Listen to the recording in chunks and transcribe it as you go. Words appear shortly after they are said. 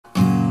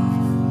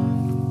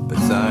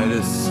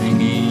the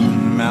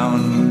singing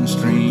mountain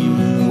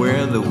stream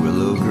where the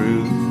willow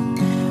grew,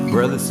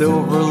 where the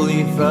silver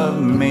leaf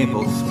of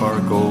maple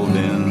sparkled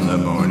in the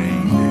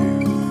morning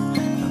dew.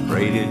 The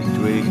braided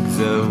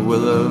twigs of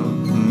willow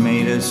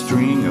made a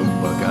string of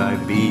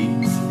buckeye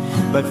beads,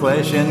 but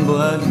flesh and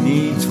blood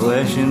needs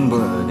flesh and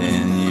blood,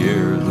 and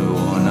you're the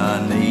one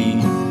I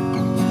need.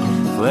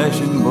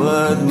 Flesh and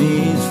blood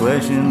needs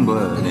flesh and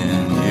blood,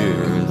 and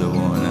you're the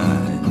one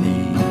I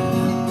need.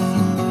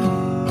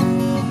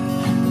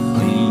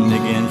 Leaned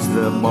against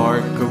the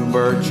bark of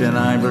birch and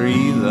I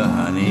breathe the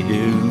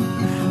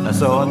honeydew. I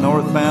saw a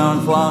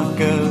northbound flock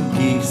of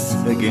geese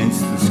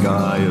against the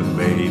sky of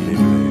baby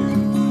blue.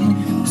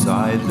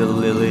 Beside the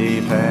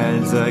lily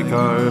pads I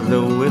carved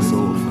a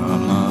whistle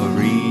from a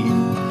reed.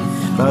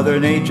 Mother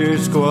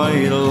Nature's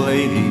quite a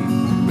lady,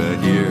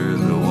 but you're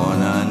the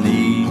one I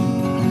need.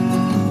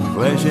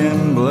 Flesh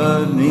and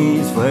blood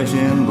needs flesh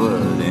and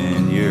blood,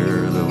 and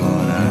you're the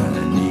one I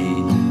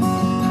need.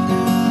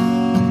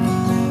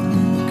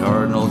 The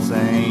cardinal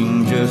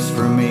sang just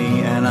for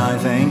me, and I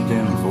thanked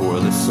him for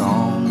the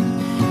song.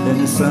 Then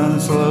the sun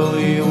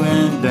slowly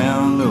went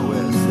down the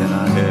west, and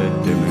I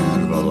had to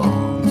move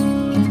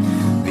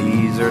along.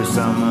 These are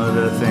some of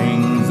the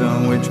things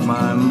on which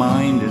my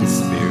mind and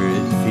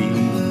spirit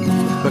feed.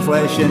 But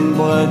flesh and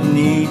blood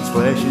needs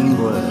flesh and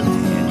blood,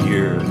 and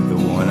you're the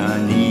one I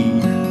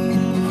need.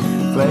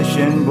 Flesh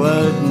and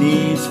blood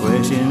needs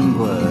flesh and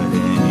blood,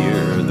 and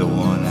you're the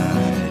one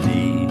I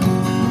need.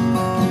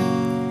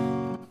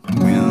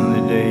 When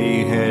the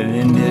day had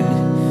ended,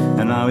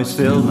 and I was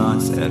still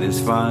not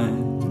satisfied,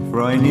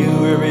 for I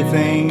knew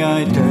everything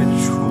I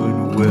touched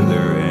would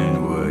wither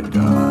and would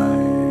die.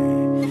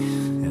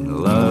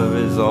 And love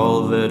is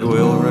all that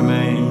will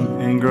remain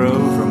and grow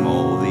from